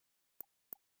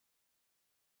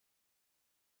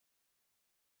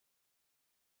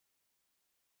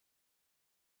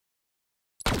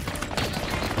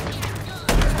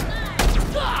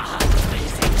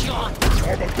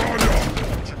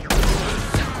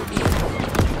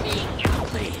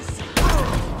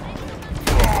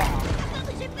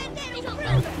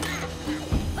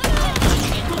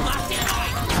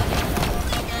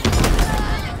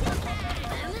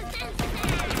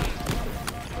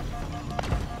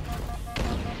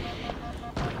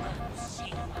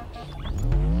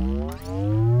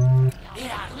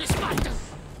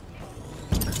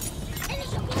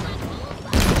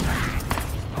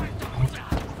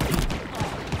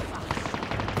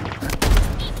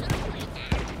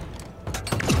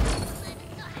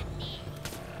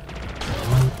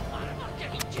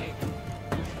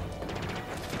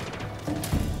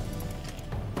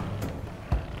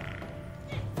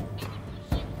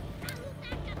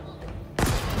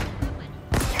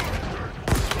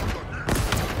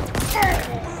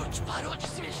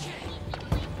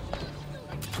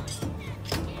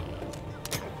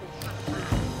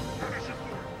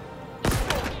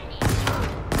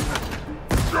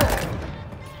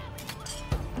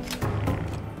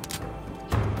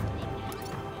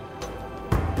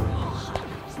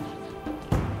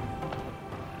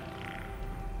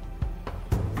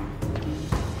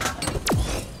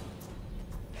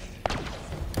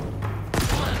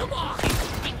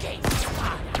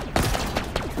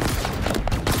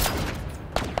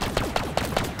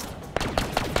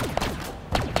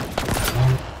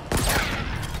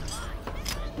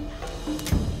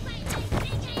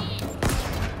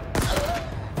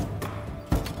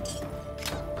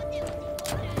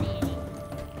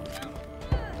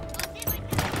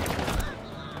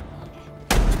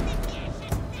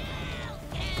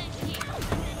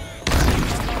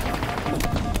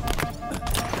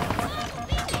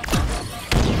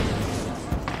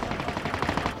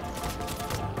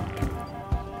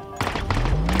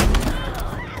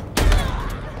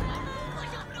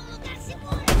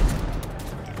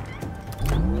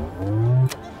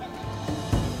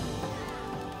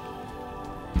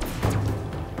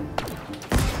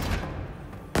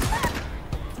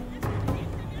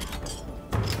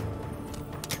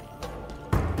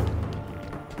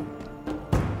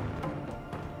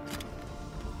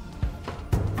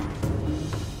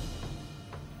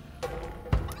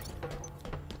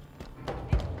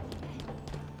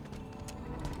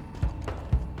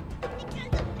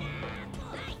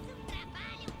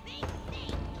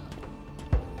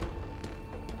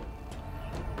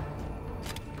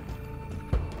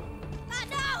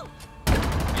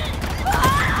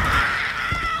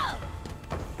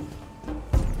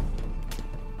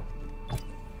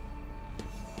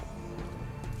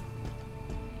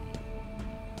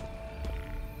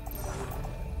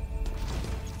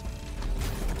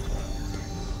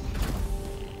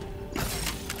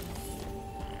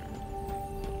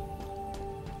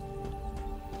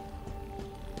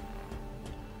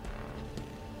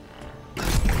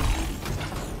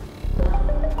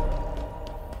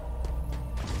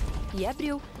E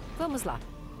abriu. Vamos lá.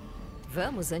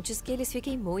 Vamos antes que eles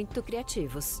fiquem muito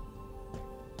criativos.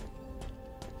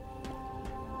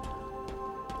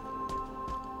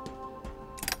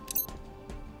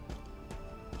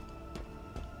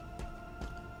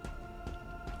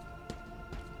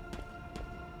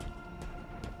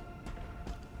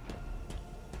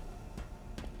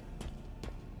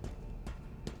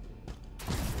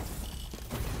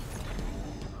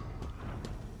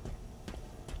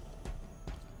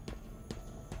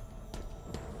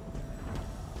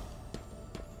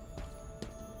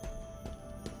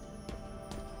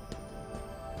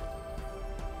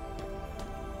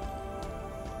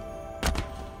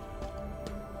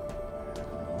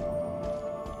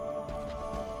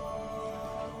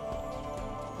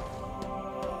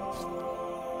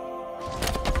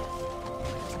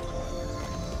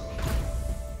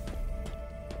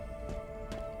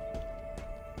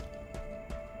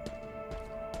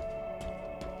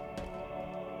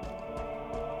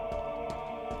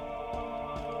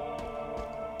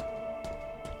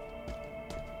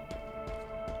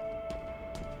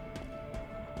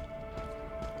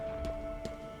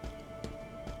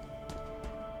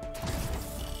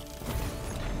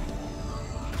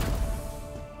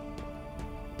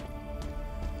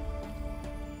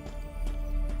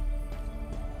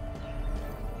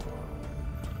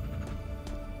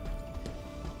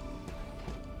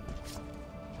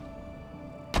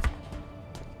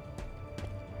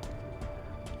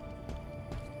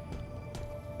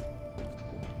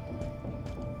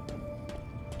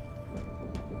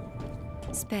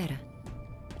 Espera.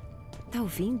 Tá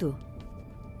ouvindo?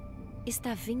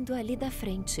 Está vindo ali da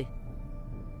frente.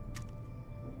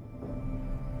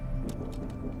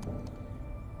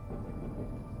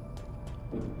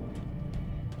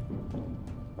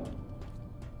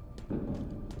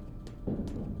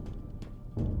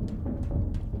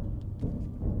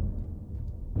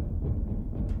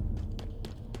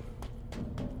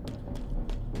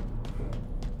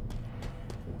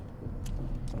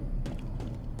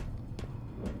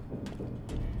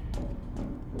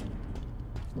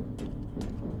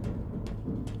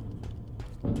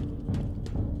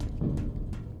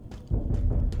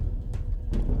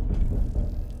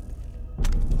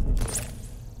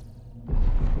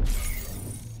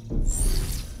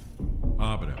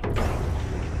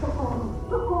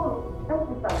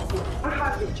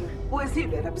 O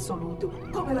exílio era absoluto.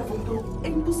 Como ela voltou? É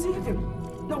impossível.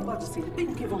 Não pode ser.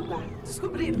 Tenho que voltar.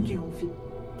 Descobrir o que houve.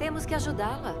 Temos que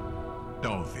ajudá-la.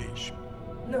 Talvez.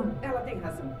 Não, ela tem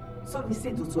razão.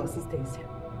 Solicito sua assistência.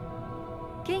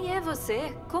 Quem é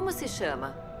você? Como se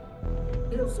chama?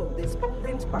 Eu sou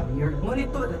Despondent Pioneer,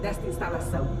 monitora desta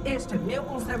instalação. Este é meu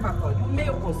conservatório.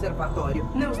 Meu conservatório.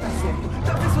 Não está certo.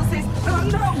 Talvez vocês... Ah,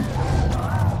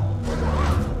 não!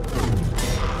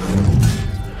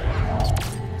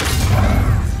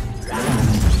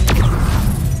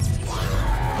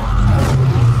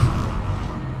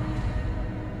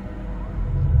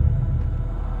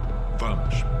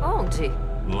 Vamos. Onde?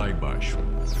 Lá embaixo.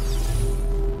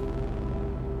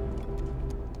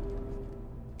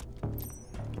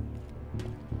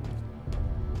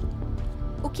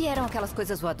 O que eram aquelas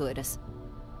coisas voadoras?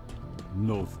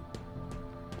 Novo.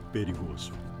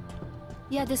 Perigoso.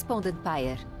 E a Despondent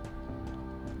Pyre?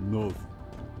 Novo.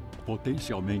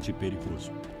 Potencialmente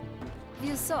perigoso.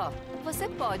 Viu só? Você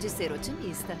pode ser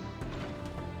otimista.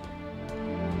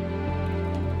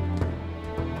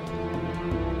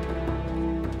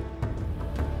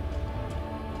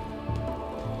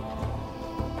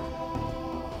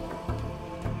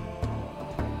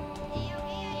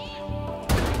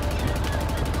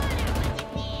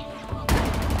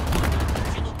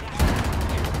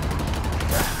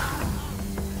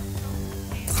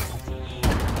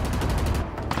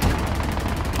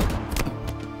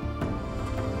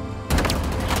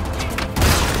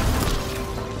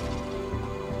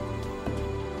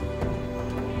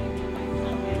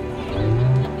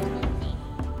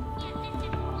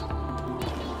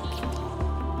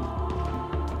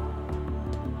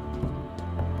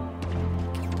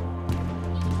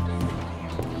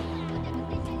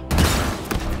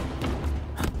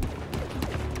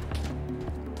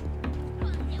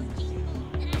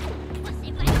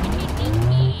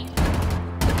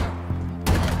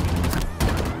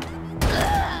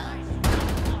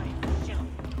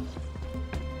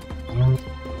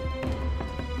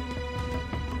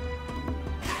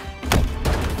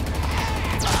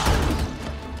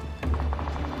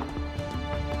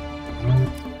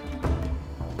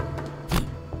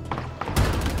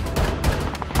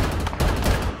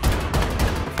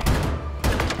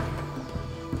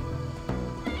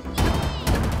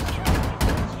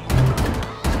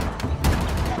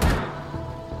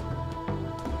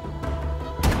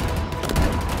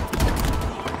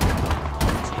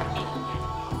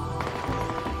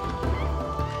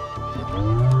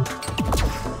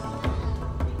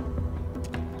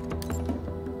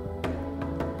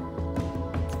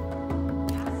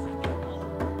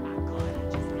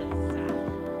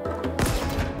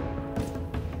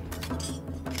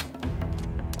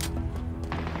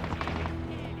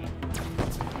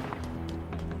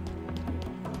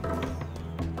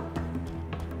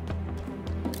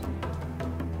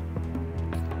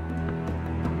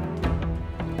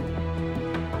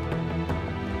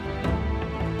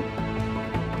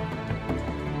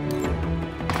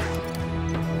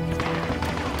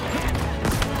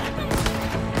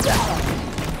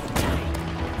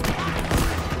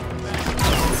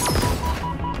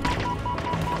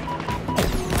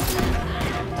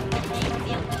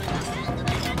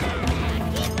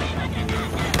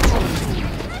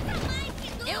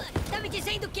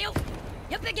 dizendo que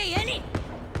eu peguei ele?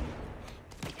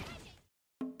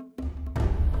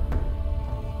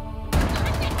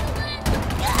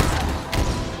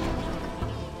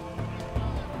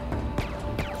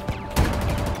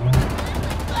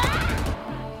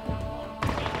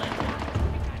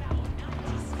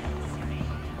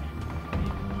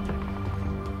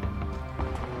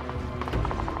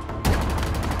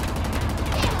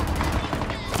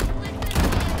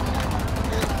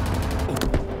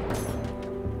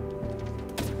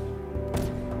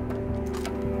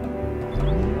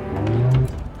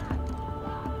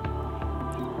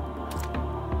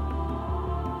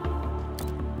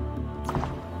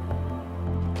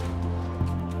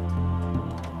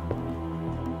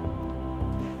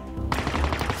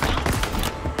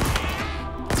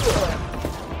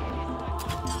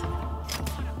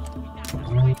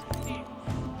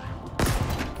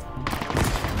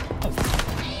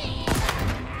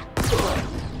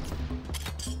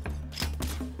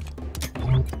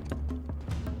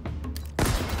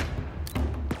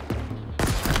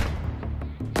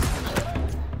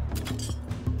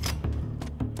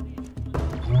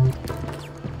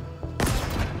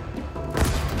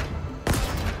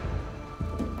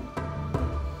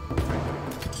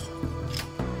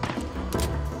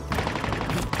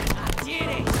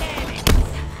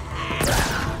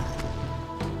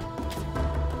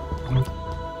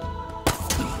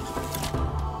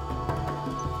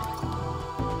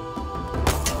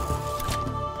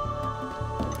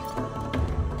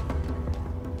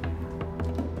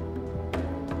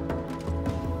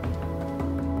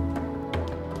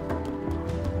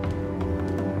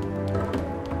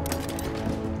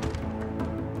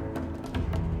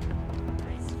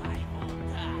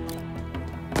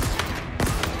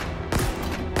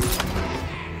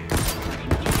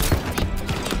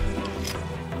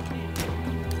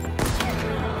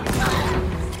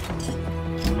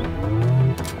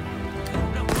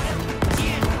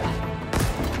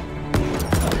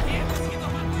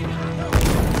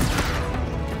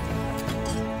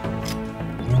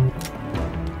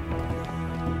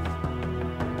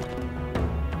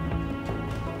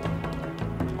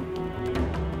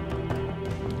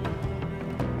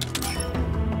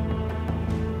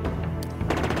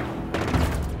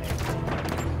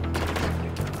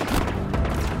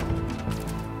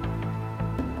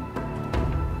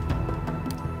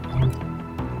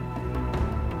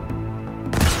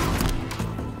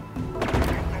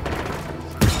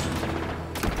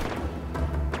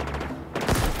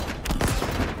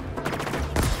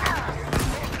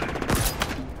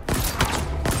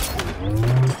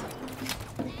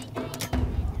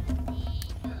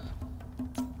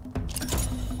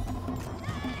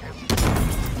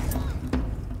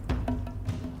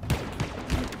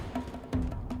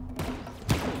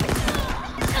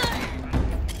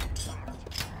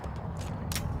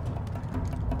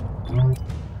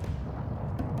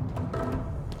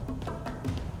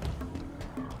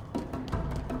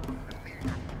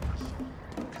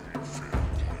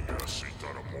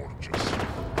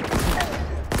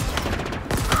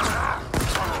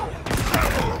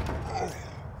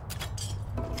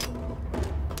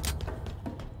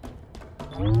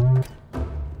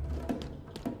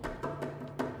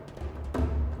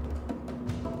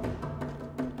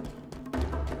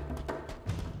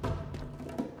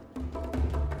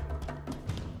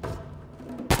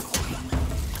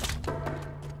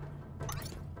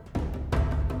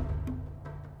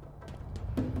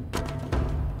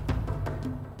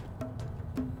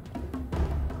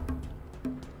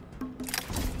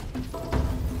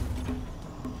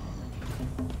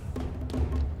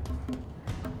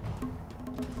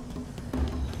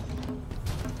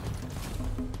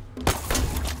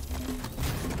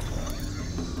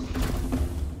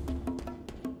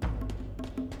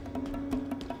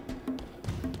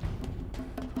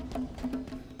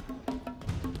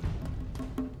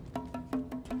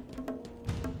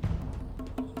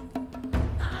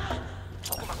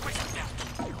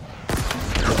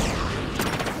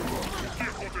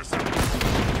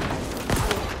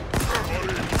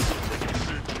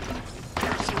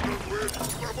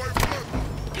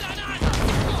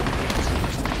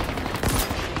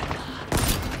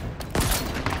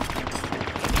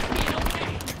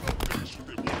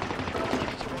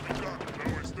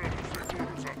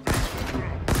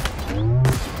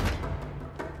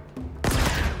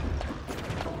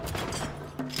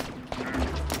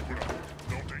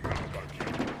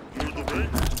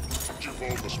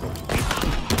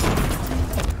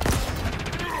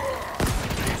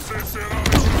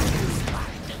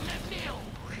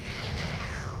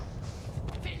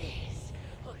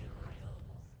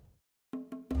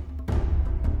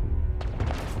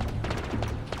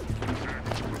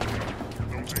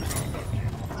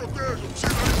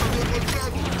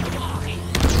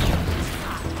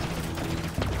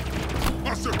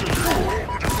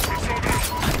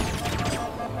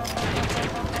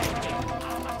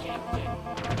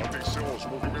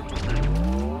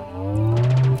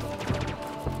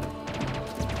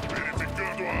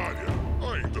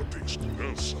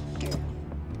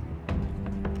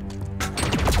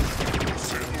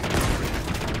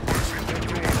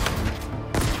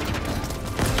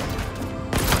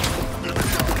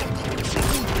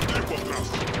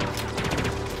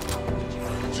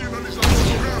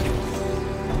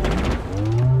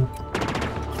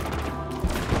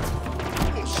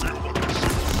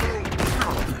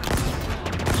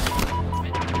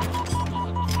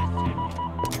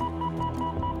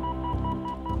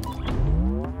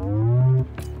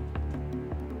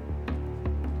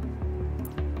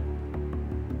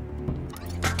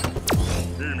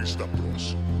 Ele está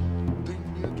próximo. Tem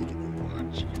medo do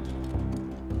combate.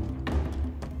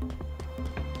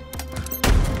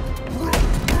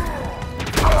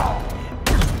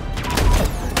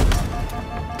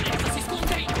 Se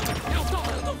escondem! Eu tô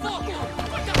dando fogo!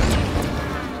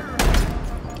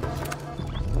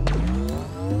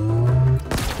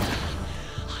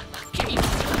 Queima!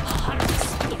 Arma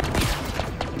estúpida!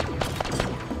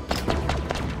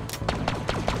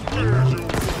 Veja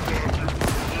o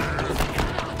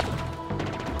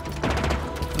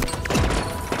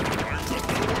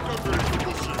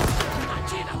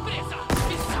Atira presa!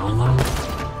 Me salva!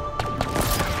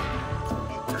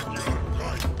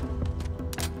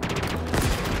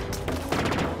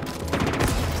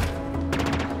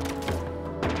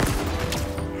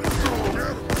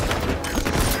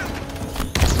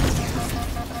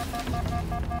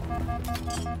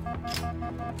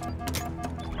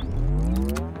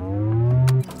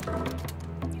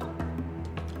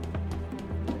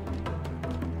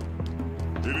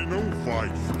 Ele não vai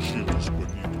fugir dos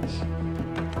banidos.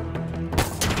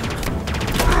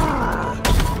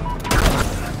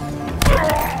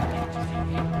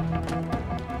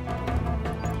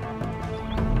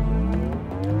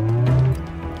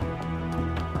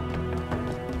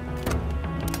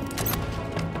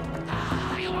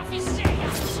 Eu avisei a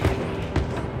você!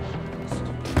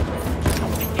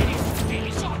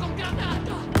 Eles jogam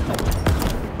granada!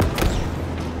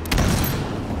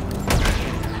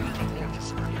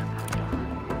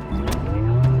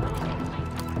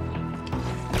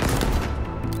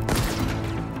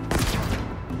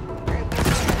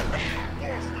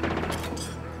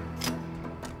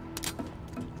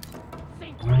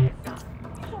 Sem pressa!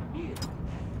 Sumir!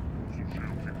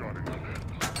 Sugiro ficarem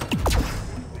alerta.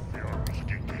 Confiarmos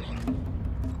quem quer.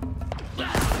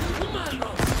 Humano!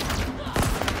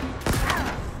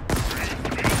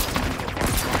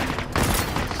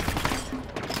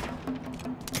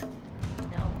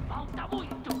 Não falta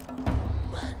muito!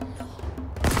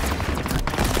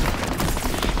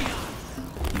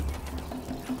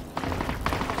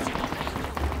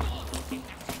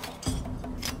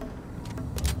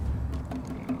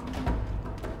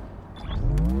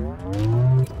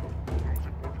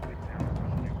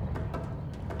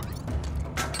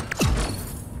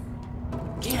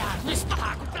 Tirar no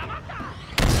esparrago pra matar!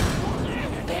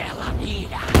 Bela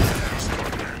mira!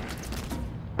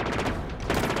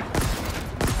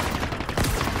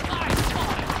 Vai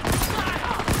fora!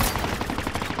 Para!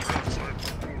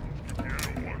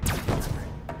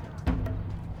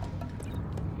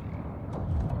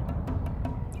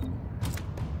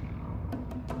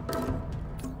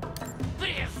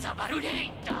 Presa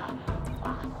barulhenta!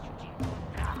 Fácil de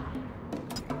encontrar!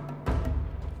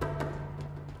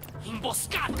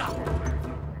 Emboscada!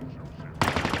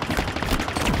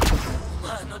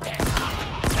 Mano dela!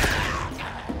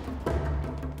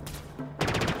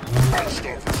 Estava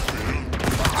esperando.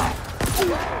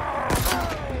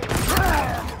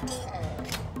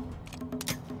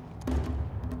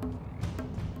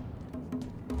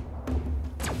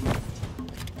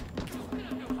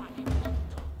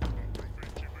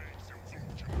 Aproveite bem seus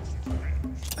últimos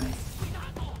suspiros.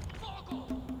 Cuidado! Fogo!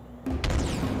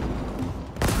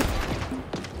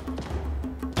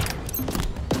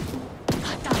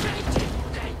 Tá frente!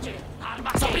 Frente!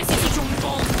 Arma! Só preciso de um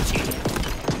ponte!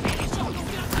 Eles jogam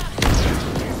granada!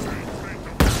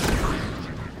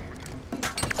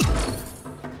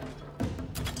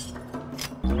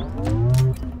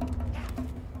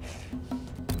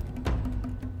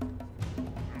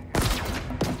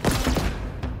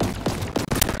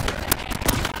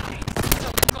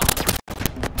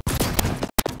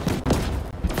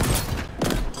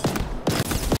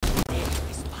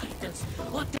 Spartans!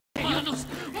 Odeio-nos!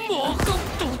 Morram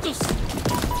todos!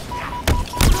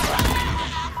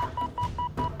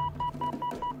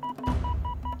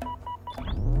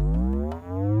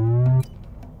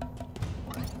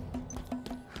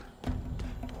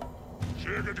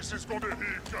 Chega de se esconder,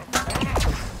 Rica.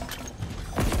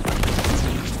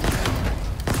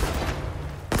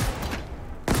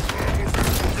 Vamos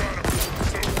divulgar a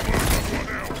produção humana do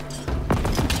anel.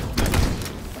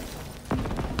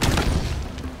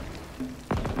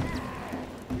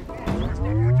 Está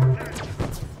muito quente.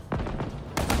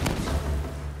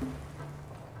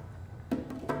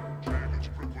 Chega de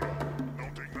procurar. Não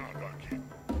tem nada aqui.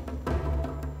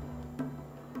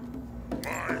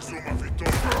 Mais uma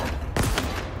vitória.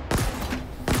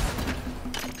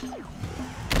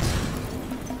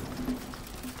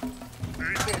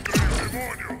 Encontrei o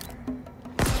demônio!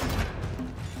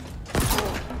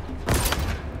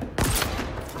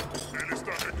 Ele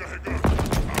está recarregando.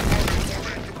 Agora é o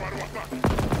momento para o ataque.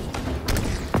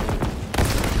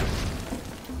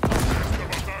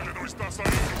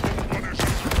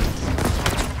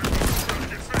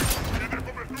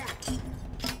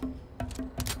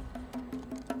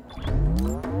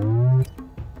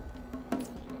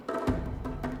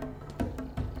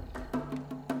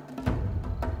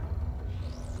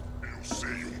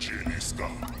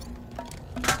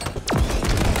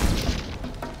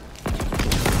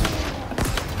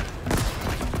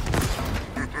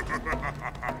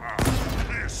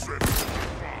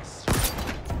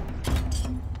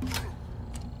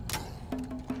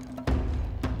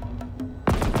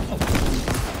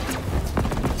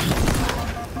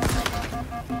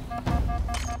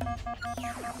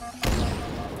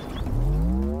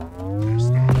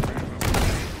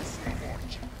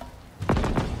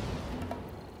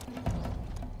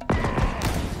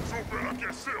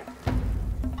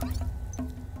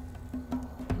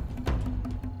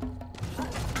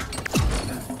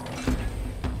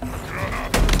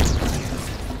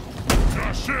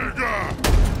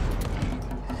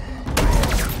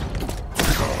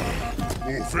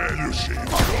 O velho chefe.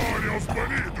 Glória aos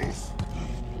banidos!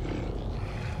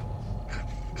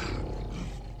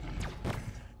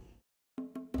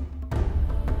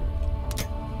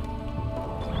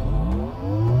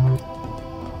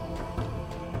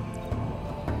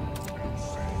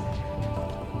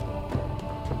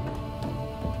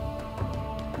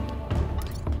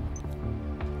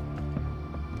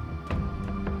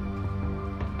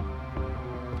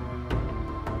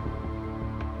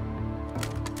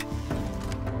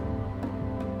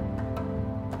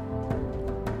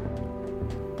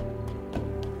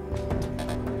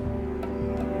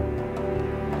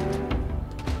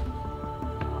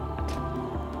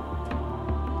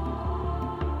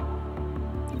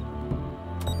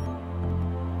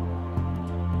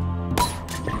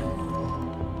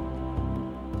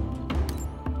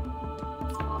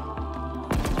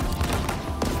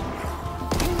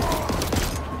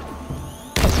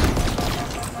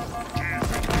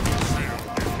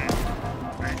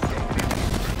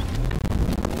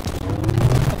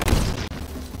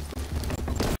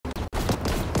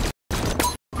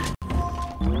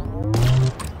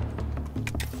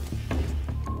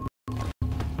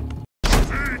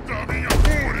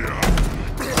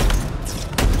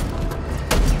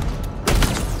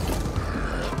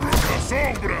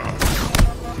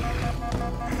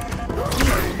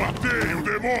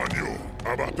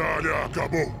 A batalha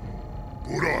acabou.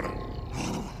 Por hora.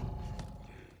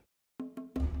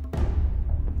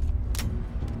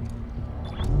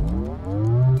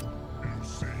 Eu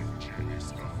sei onde ele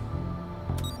está.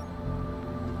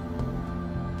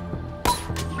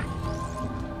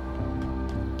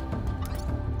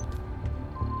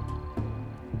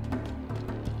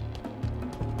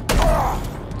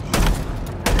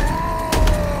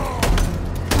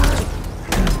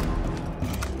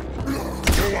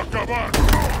 Vou acabar!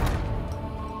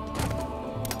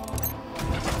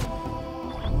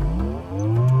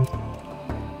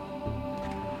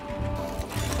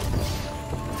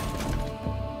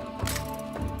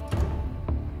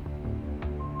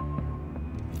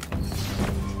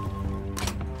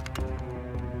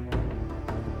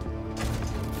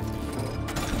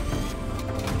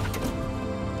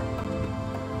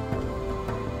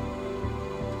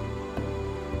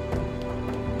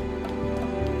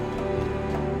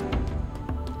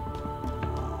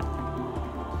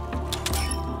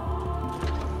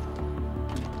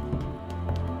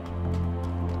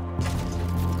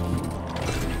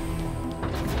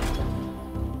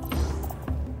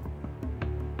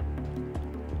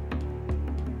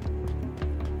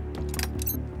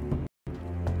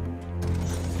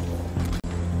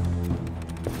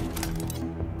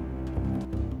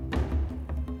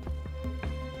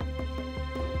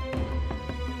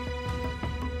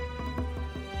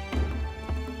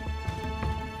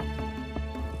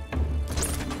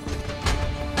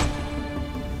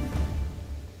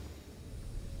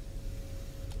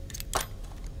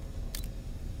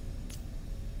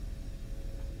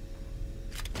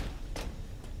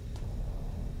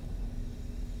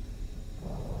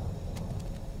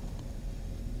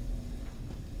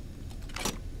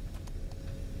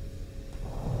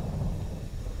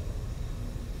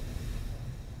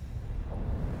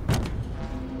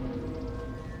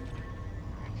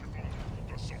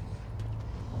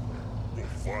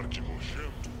 Covarde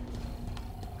nojento.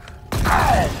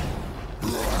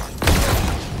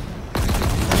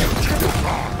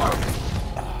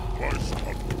 Mais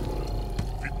uma luta.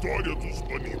 Vitória dos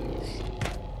banidos.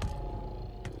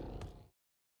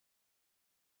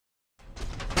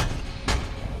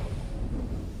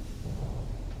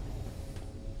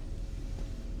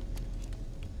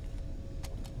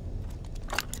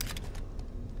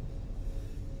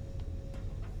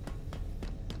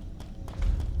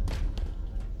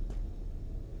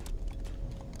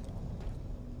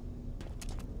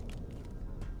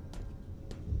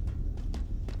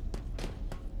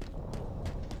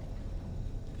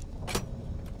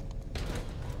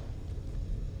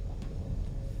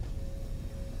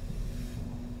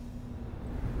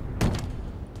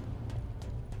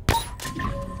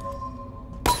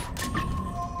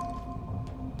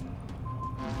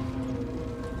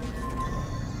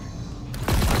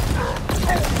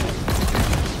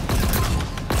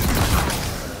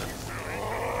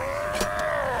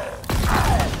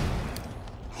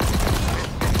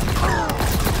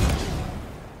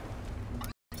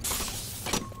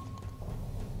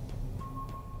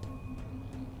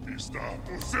 Está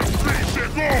por seu fim,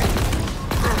 chegou!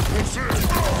 Você!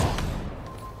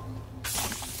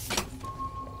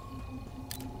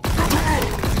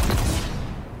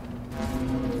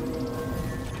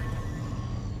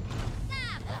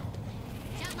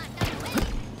 Já mataram ele?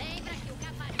 Lembra que o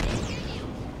capacete é meu.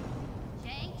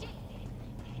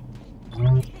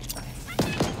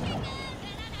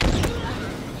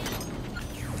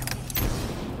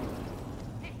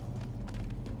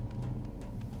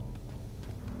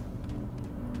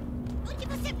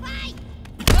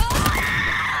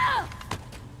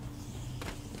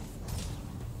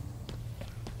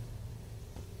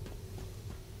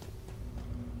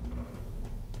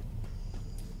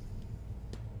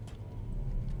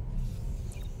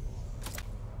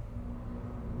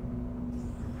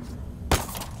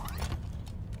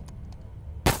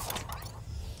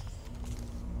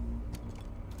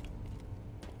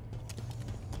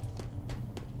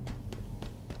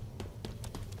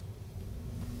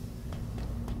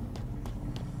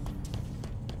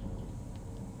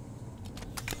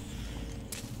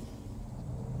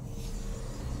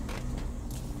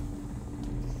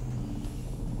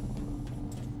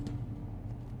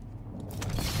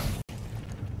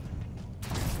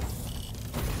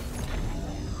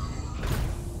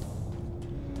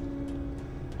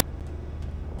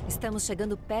 Estamos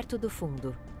chegando perto do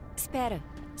fundo. Espera,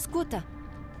 escuta.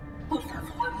 Por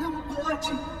favor, não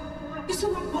pode.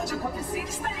 Isso não pode acontecer,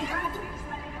 está errado.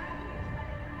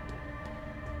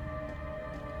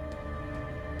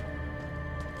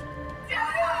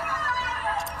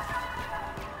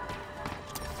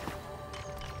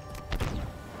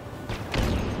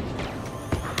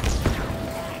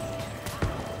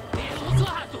 Pelos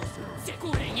lados!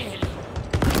 Segurem ele!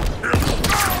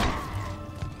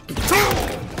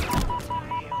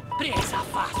 Presa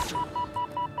fácil!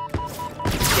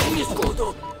 Tem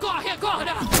escudo! Corre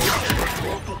agora!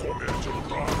 Enquanto comece a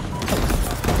lutar.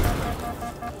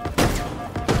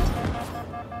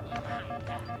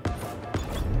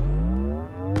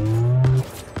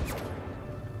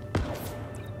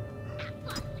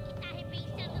 Tá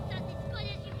repensando suas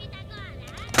escolhas de vida agora?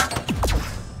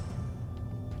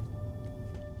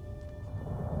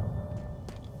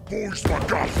 Vou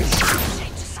esmagar você!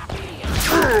 Gente sabia!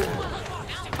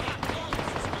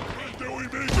 Perdeu em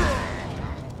mim!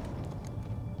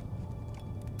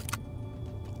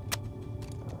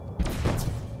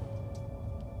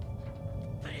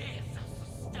 Presa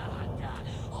assustada!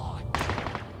 Ótimo!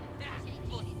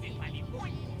 Você vale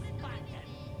muito, espada!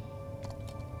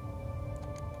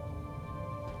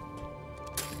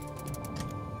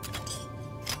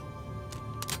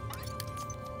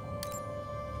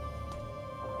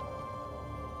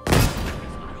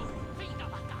 Disparou! Fim da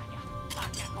batalha!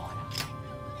 Bate agora!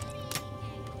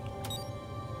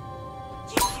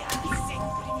 Vigia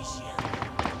sempre vigiando!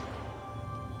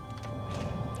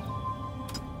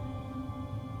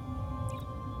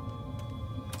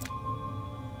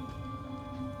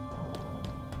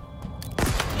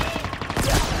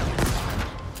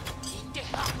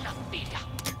 Enterrar na pilha!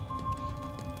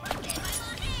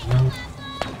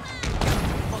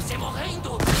 Você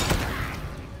morrendo!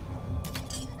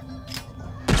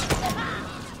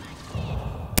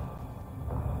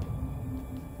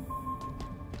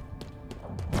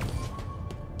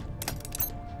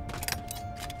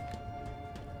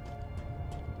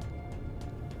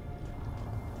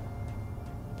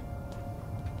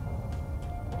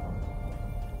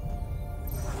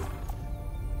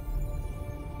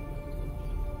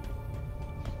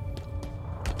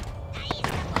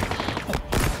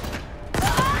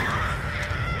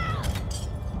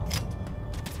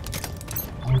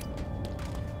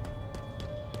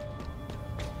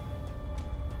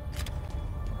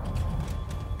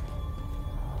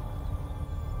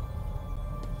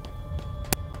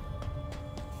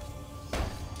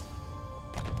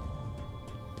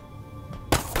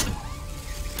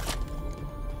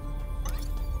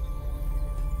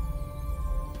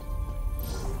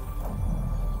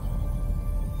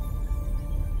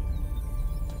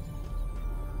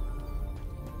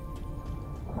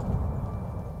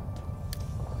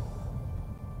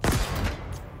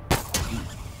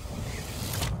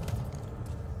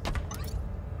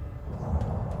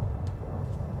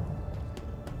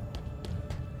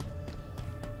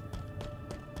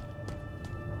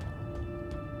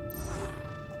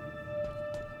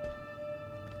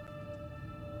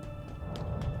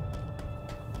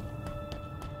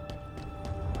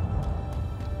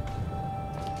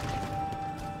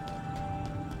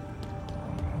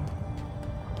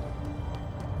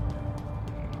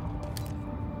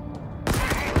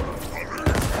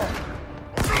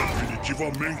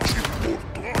 Definitivamente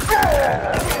morto.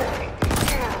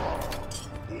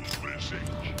 Um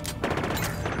presente.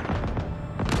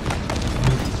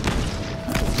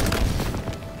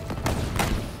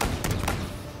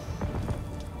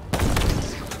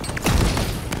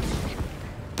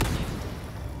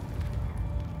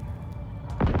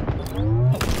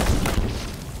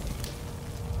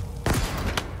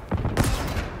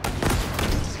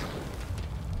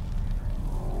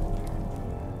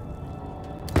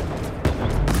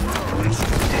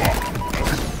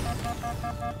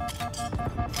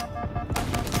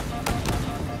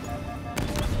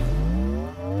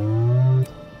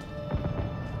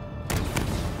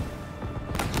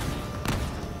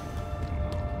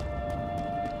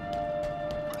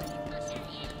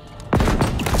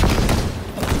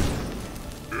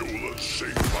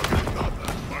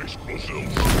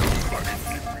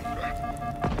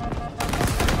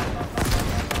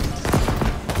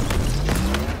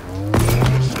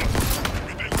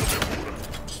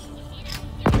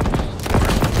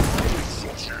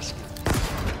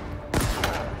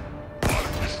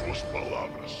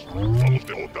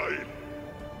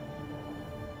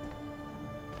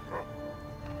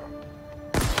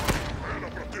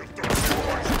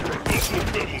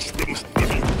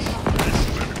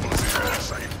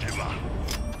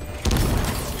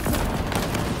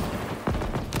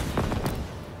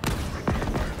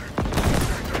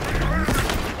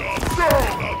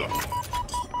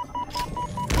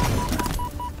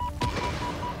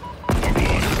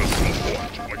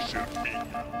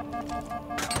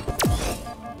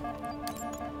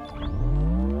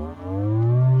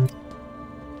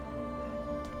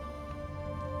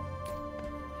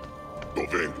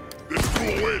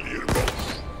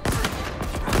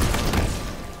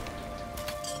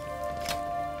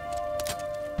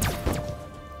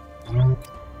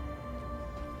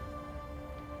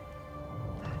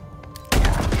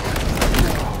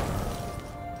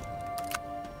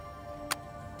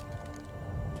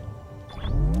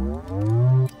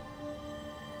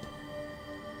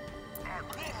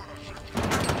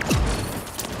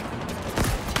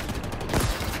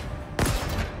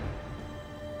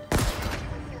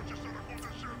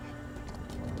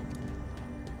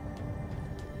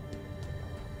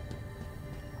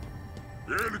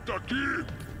 tá aqui!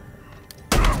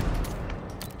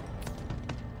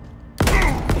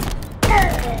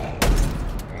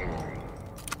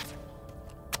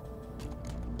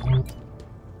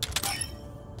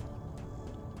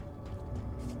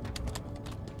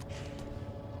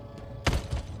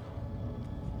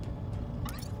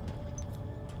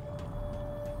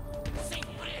 Sem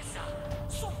pressa!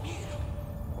 Sumiram!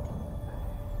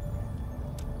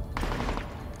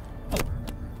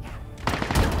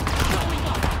 Vão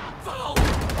embora! Vão!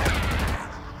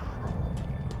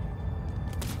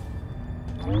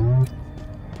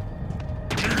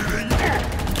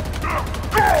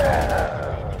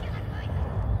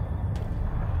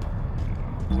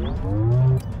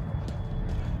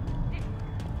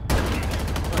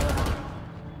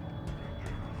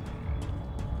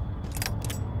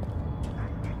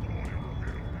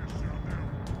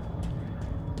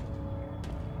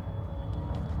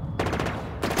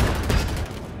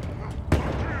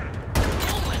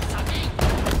 Como essa vem?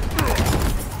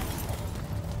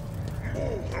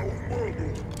 Morra, humano!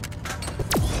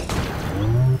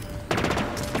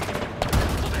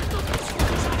 Cobertura do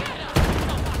escudo já era!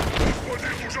 Os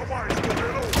bandidos jamais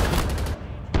morrerão!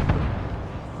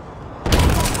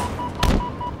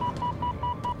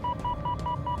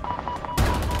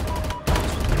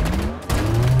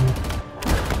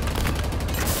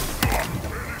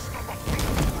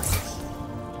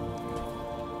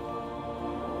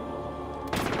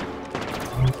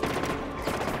 Ele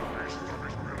estava Estava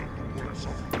esperando por essa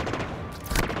vida.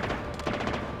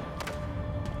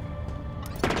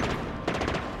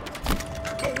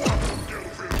 Não quero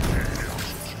ver o que ele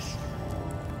acha disso.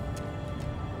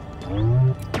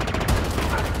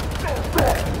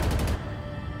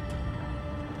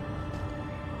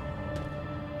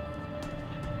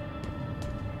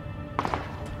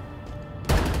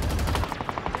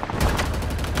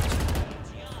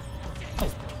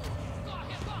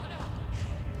 Corre agora!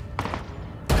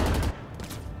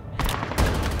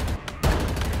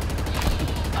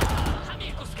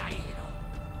 Amigos caíram!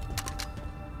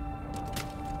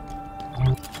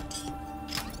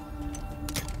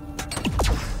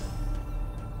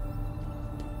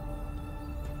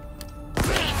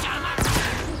 Frente armada!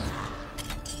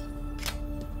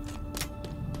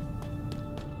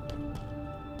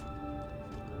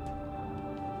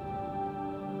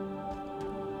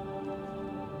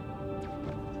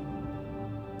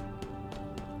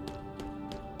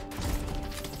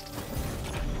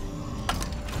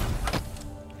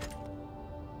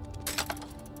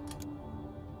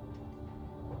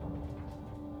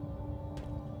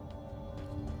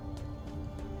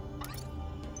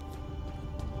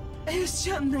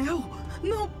 Este anel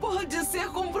não pode ser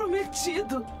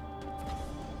comprometido.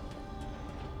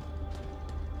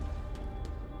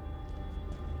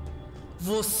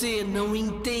 Você não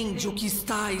entende o que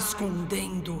está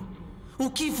escondendo. O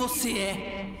que você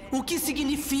é? O que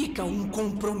significa um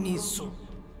compromisso?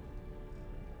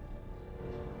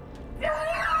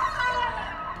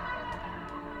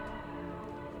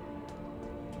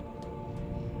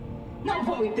 Não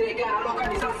vou entregar a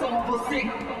localização a você.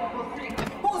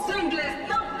 Os inglês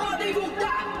não podem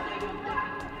voltar.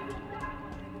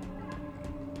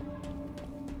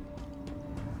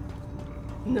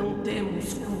 Não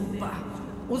temos culpa.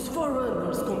 Os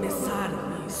Forerunners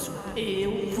começaram isso.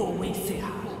 Eu vou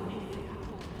encerrar.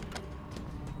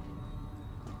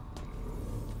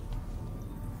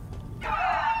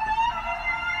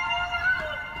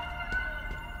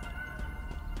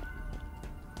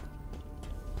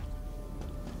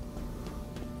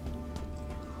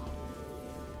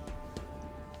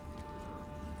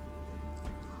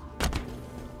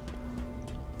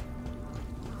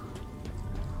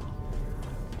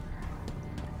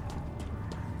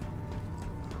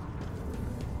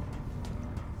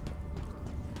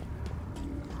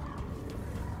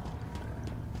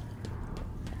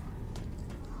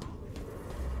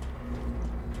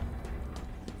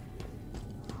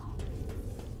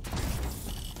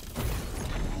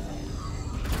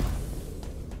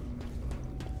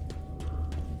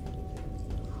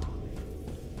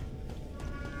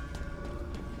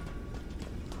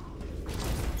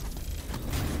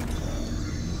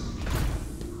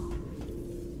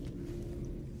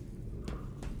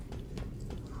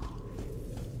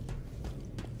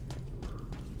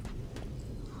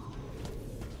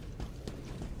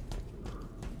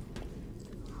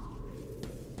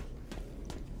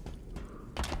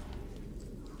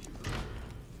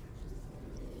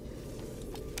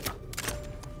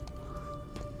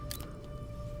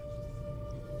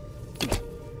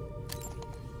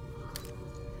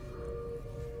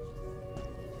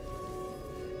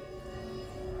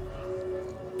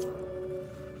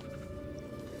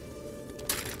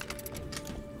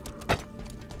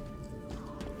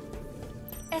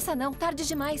 Essa não, tarde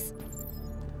demais.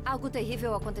 Algo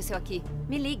terrível aconteceu aqui.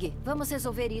 Me ligue, vamos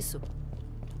resolver isso.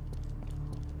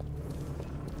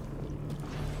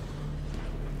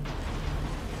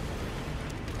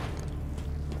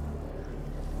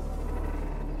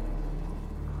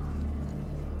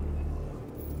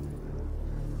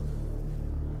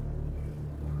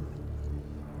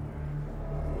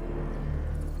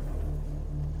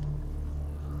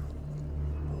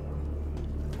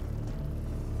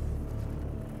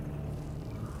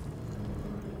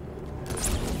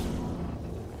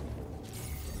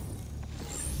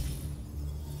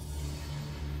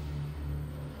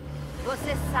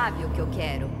 Você sabe o que eu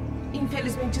quero.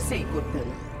 Infelizmente sei,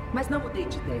 Cortana. Mas não mudei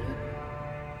de ideia.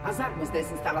 As armas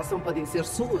dessa instalação podem ser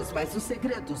suas, mas os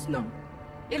segredos não.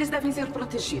 Eles devem ser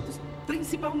protegidos.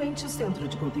 Principalmente o centro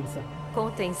de contenção.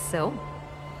 Contenção?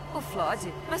 O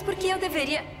Flood? Mas por que eu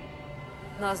deveria...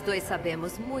 Nós dois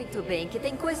sabemos muito bem que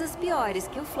tem coisas piores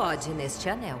que o Flood neste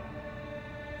anel.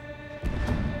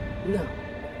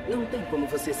 Não tem como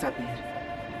você saber.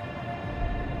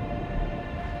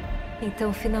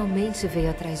 Então finalmente veio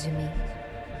atrás de mim.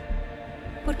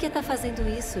 Por que tá fazendo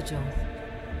isso, John?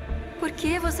 Por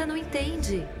que você não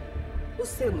entende? O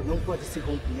selo não pode se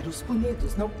romper. Os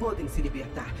punidos não podem se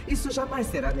libertar. Isso jamais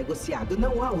será negociado.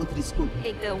 Não há outra escolha.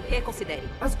 Então, reconsidere.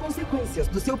 As consequências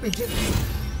do seu pedido...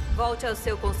 Volte ao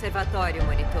seu conservatório,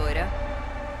 Monitora.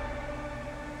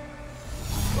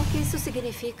 O que isso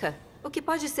significa? O que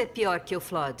pode ser pior que o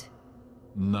Flood?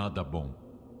 Nada bom.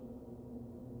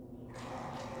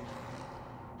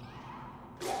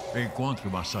 Encontre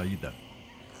uma saída.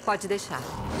 Pode deixar.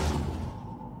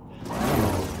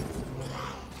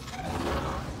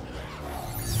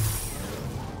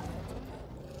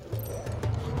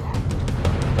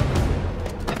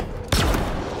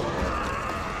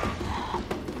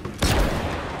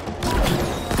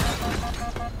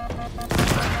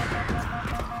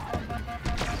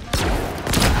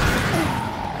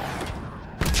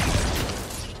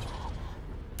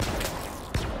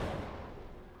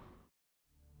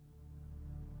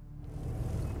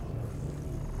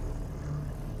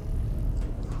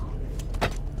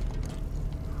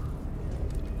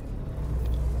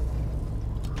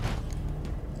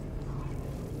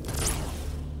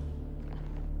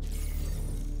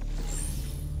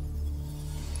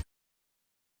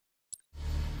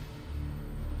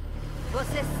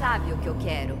 Você sabe o que eu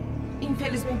quero.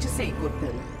 Infelizmente sei,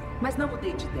 Cortana. Mas não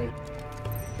mudei de ideia.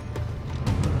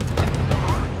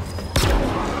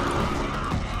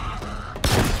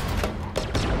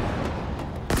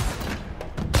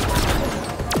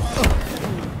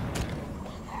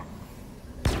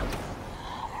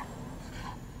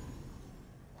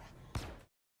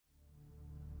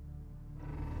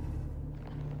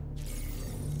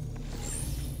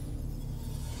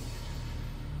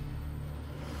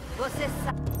 Você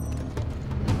sabe...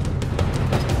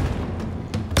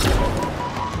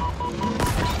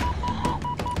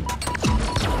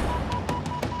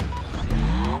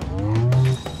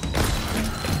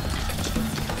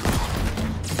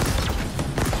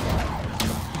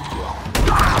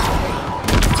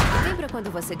 Lembra quando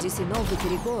você disse novo e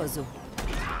perigoso?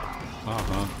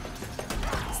 Aham.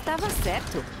 Estava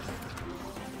certo.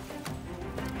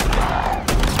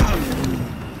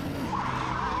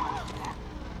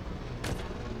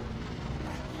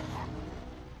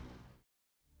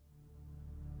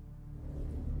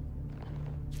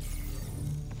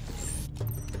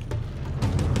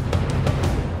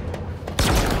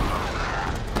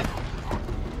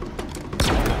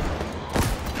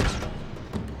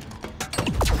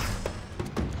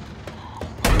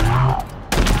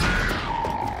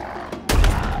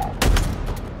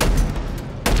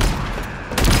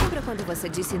 Quando você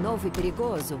disse novo e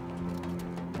perigoso?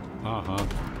 Aham.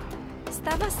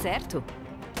 Estava certo.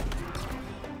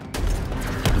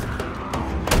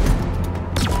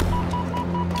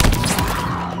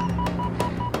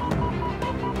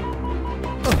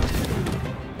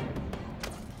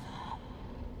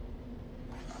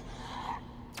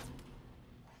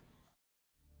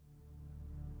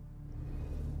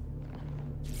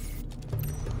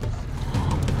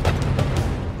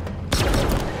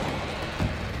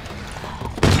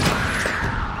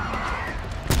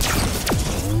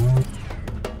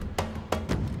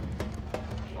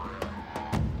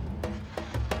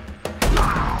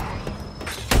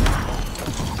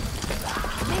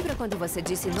 Quando você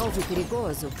disse novo e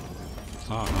perigoso?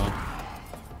 Aham.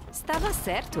 Estava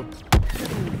certo.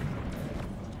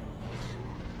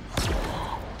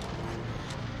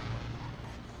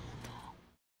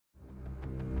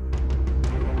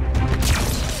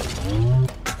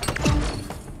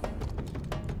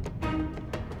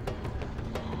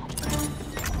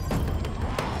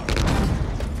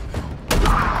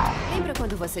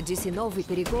 quando você disse novo e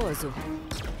perigoso?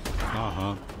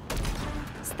 Aham.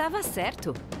 Estava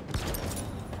certo.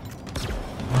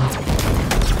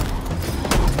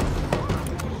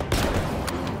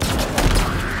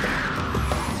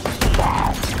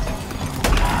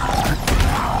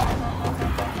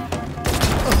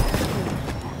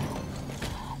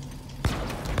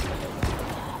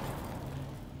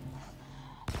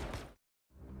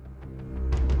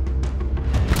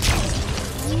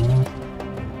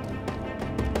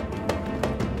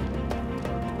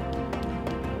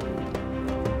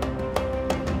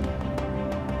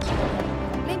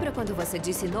 Quando você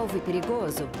disse novo e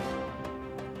perigoso?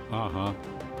 Aham.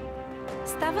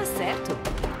 Estava certo.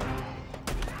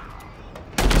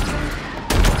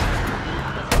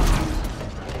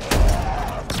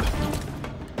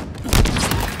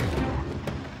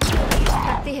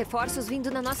 Captei reforços vindo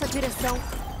na nossa direção.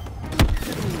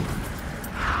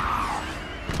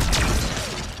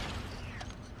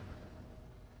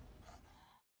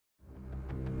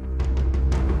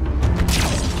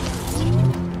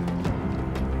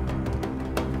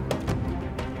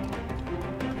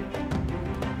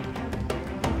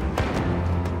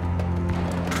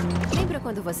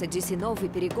 Quando você disse novo e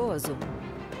perigoso?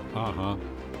 Aham.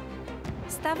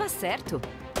 Estava certo.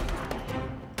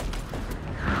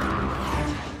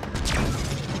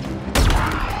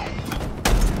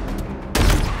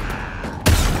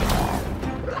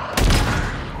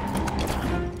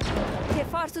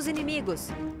 Reforços inimigos.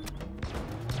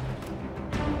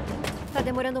 Tá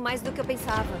demorando mais do que eu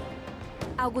pensava.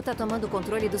 Algo tá tomando o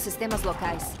controle dos sistemas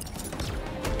locais.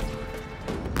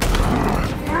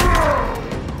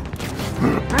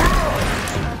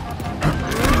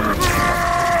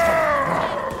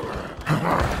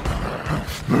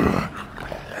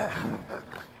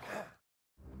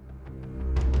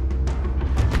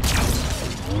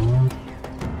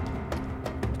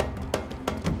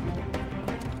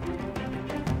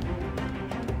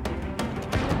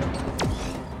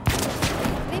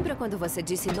 Quando você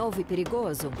disse novo e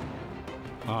perigoso?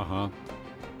 Aham.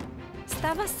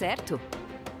 Estava certo.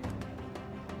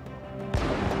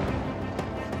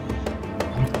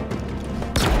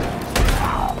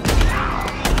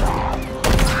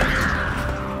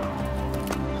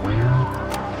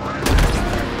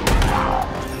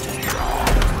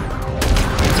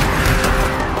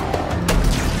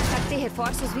 Captei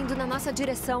reforços vindo na nossa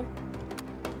direção.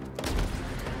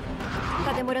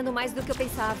 Tá demorando mais do que eu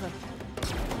pensava.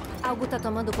 Algo tá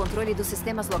tomando o controle dos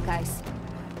sistemas locais.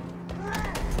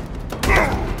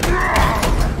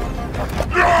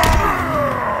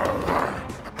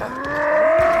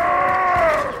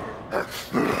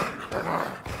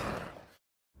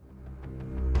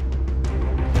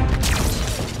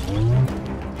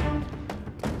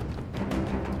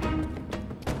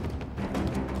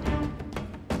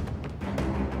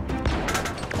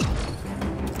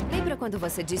 Lembra quando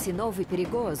você disse novo e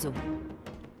perigoso?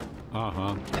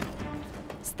 Aham.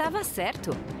 Estava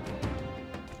certo.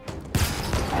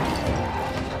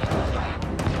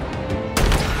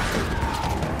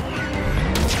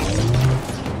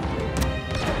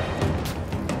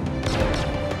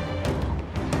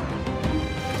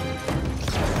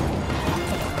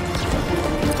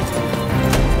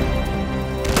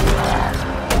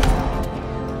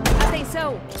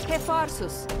 Atenção!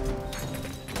 Reforços!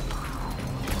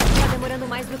 Tá demorando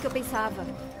mais do que eu pensava.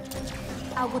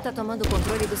 Algo tá tomando o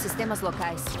controle dos sistemas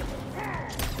locais.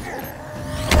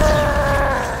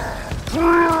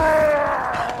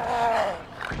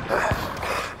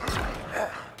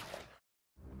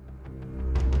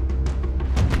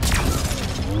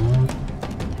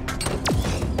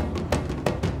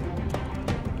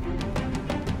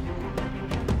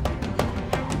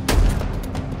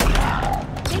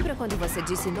 Lembra quando você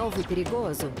disse novo e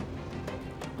perigoso?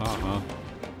 Aham.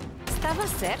 Estava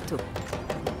certo.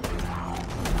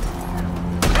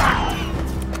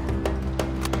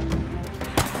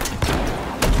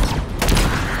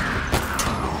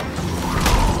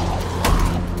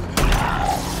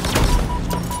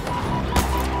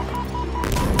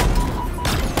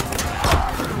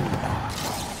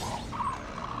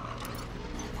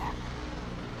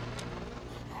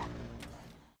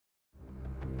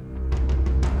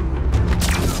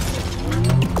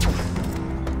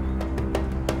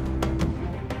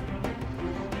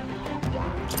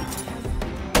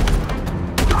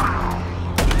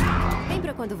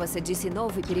 Quando você disse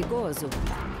novo e perigoso?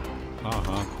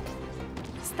 Aham.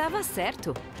 Estava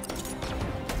certo.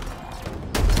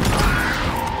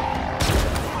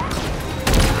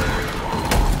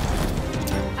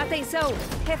 Atenção!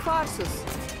 Reforços!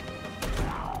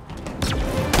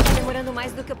 Tá demorando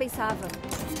mais do que eu pensava.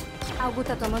 Algo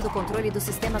tá tomando o controle dos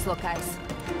sistemas locais.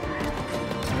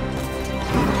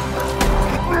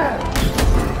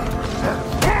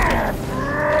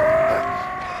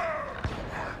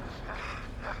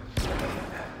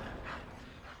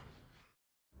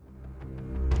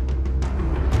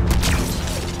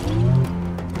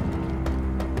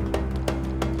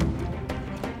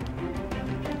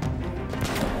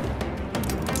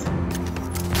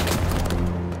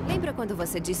 Lembra quando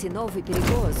você disse novo e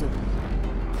perigoso?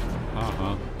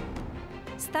 Aham.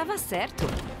 Estava certo.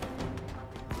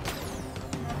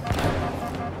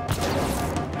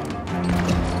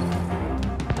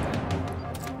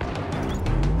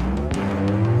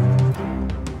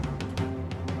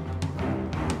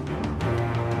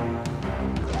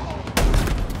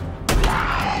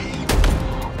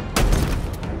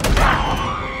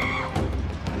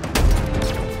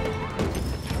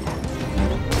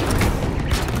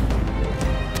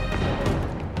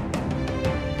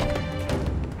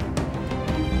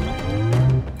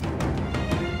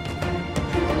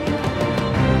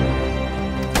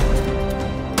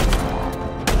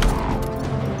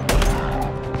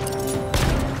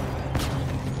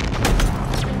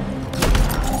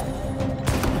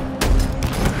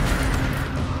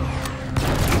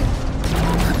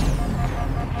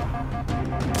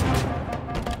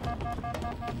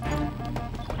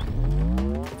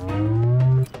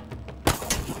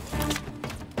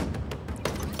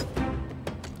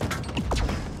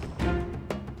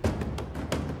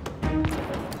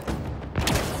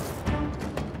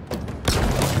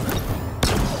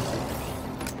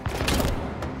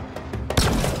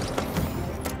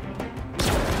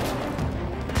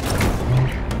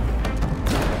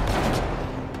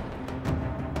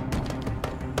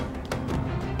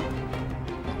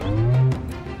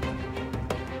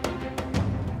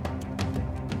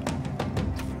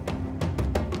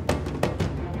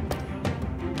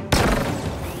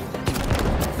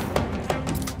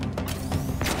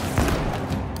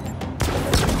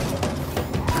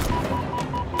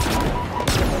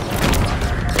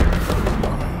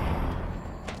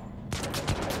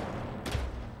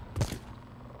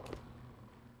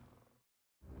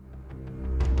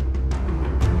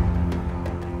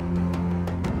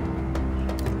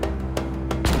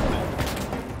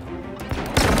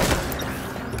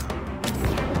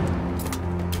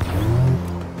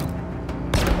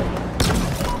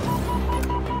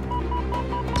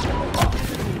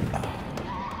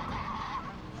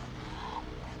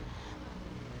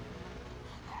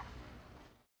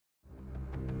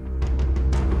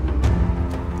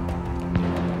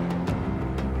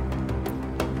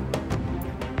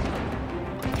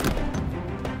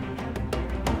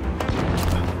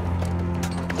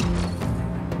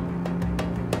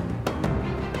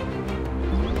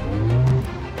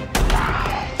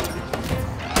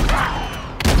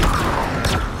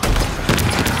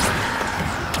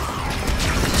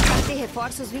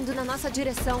 Reforços vindo na nossa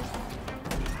direção.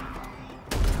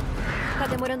 Tá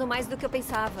demorando mais do que eu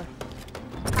pensava.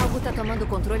 Algo tá tomando o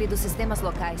controle dos sistemas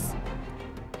locais.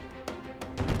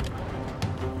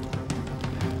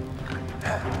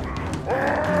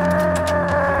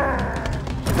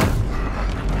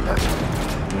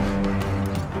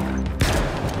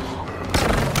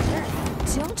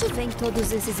 De onde vêm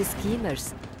todos esses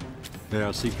skimmers? É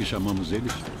assim que chamamos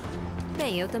eles?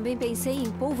 Bem, eu também pensei em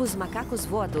polvos macacos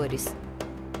voadores.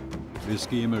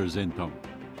 Skimmers, então.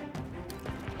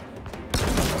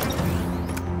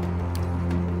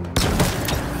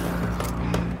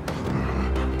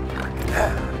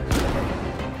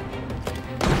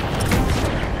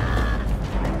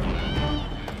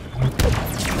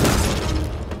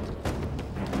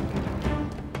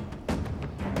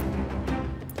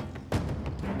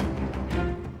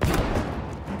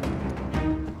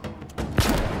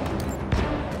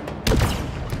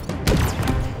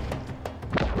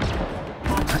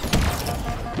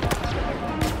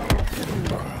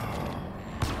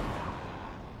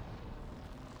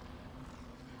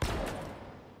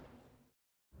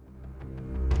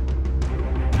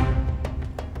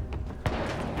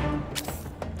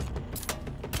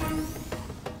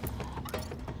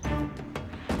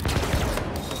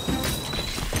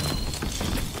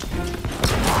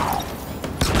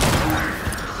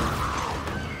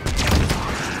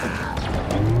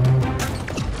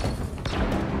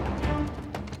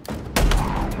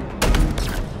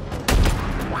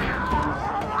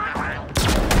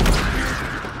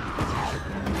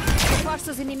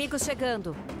 Inimigos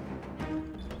chegando.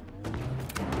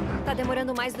 Tá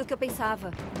demorando mais do que eu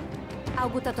pensava.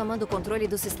 Algo tá tomando o controle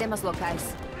dos sistemas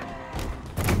locais.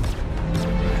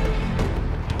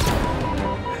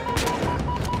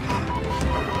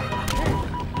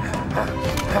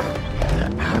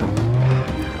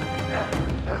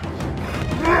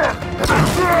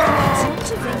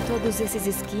 todos esses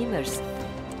skimmers?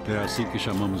 É assim que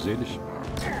chamamos eles?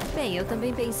 Bem, eu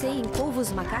também pensei em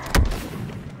polvos macacos.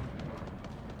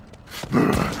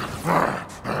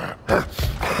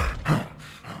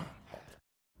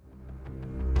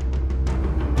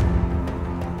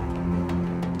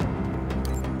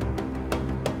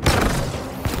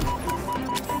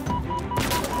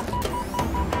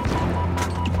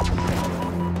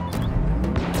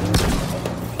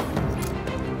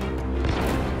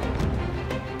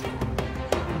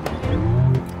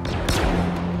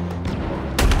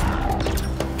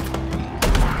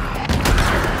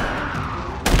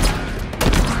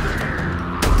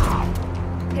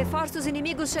 Reforços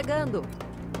inimigos chegando.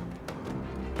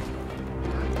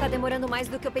 Tá demorando mais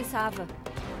do que eu pensava.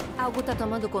 Algo tá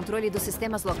tomando o controle dos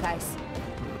sistemas locais.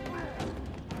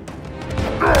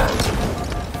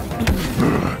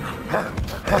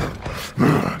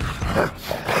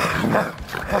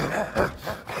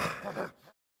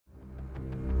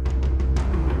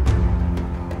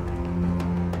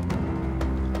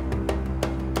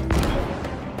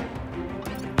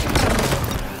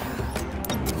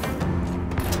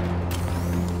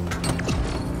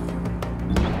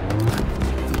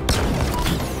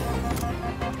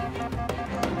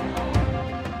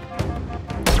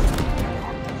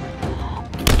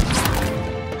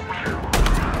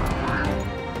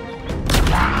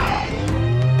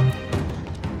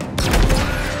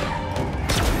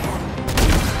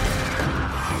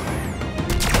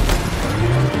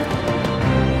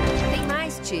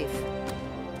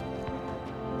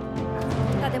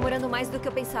 Tá demorando mais do que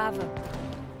eu pensava.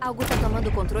 Algo tá tomando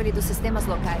o controle dos sistemas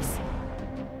locais.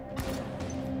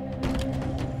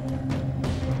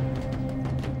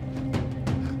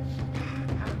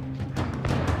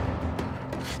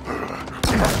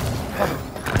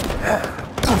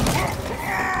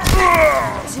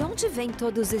 De onde vêm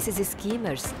todos esses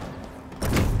skimmers?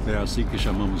 É assim que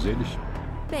chamamos eles?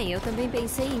 Bem, eu também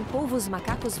pensei em polvos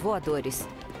macacos voadores.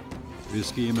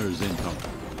 Skimmers, então.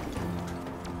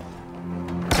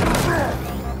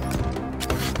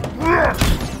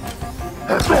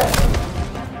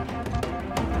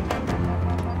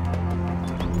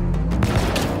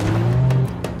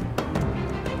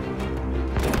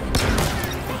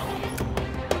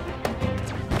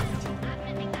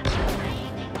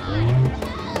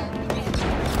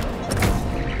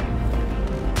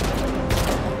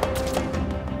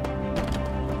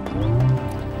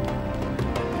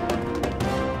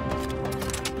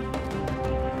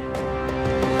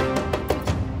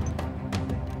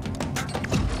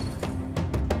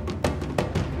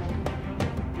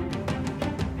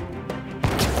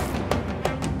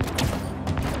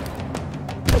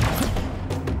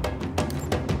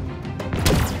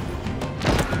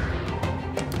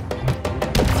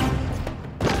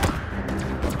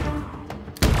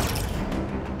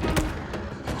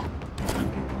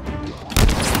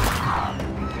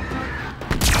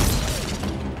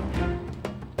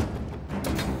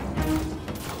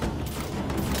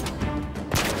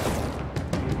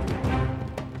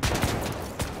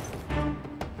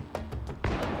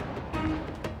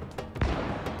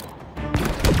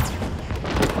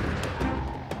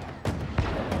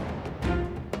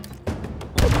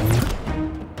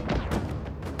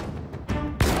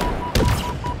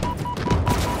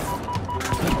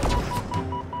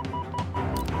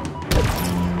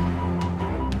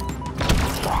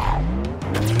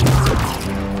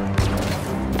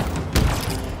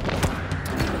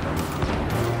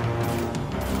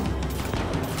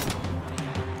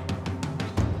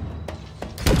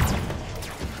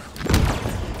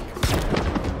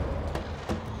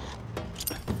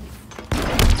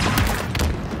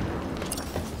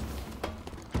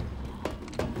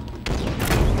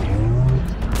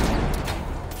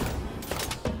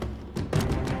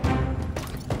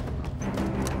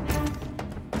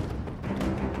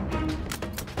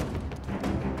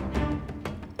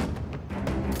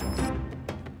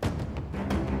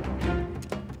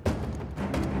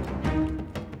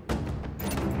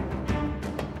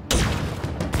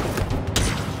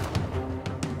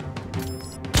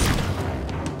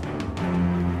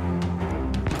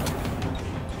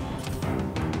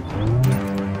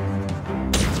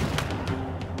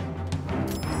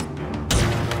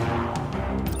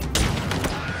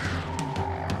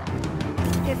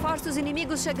 Reforços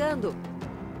inimigos chegando.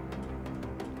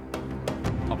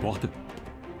 A porta?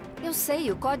 Eu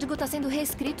sei, o código está sendo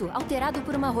reescrito, alterado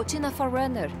por uma rotina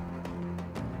Forerunner.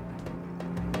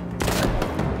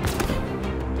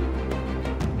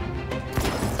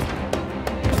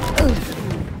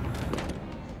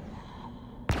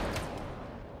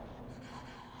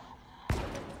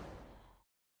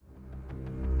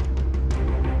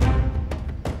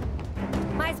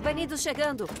 bandidos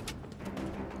chegando.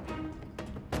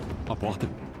 A porta.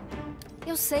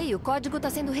 Eu sei, o código está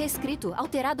sendo reescrito,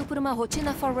 alterado por uma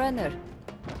rotina Forerunner.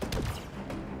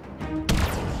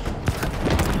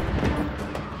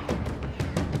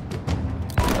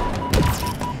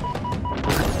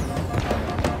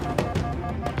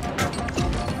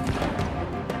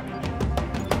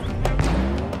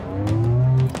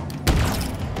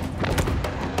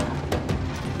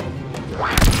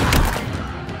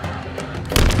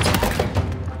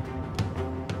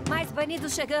 Mais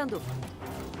banidos chegando.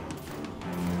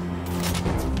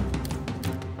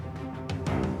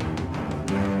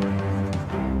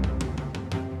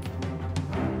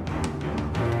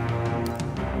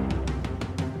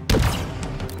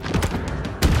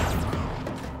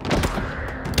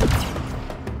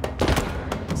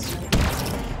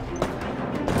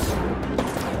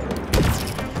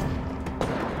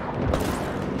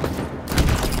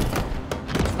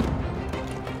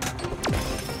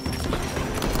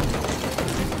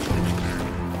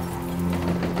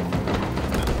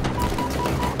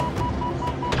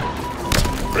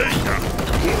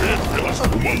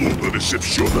 Uma luta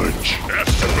decepcionante.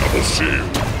 Essa é pra você,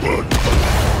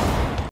 humano.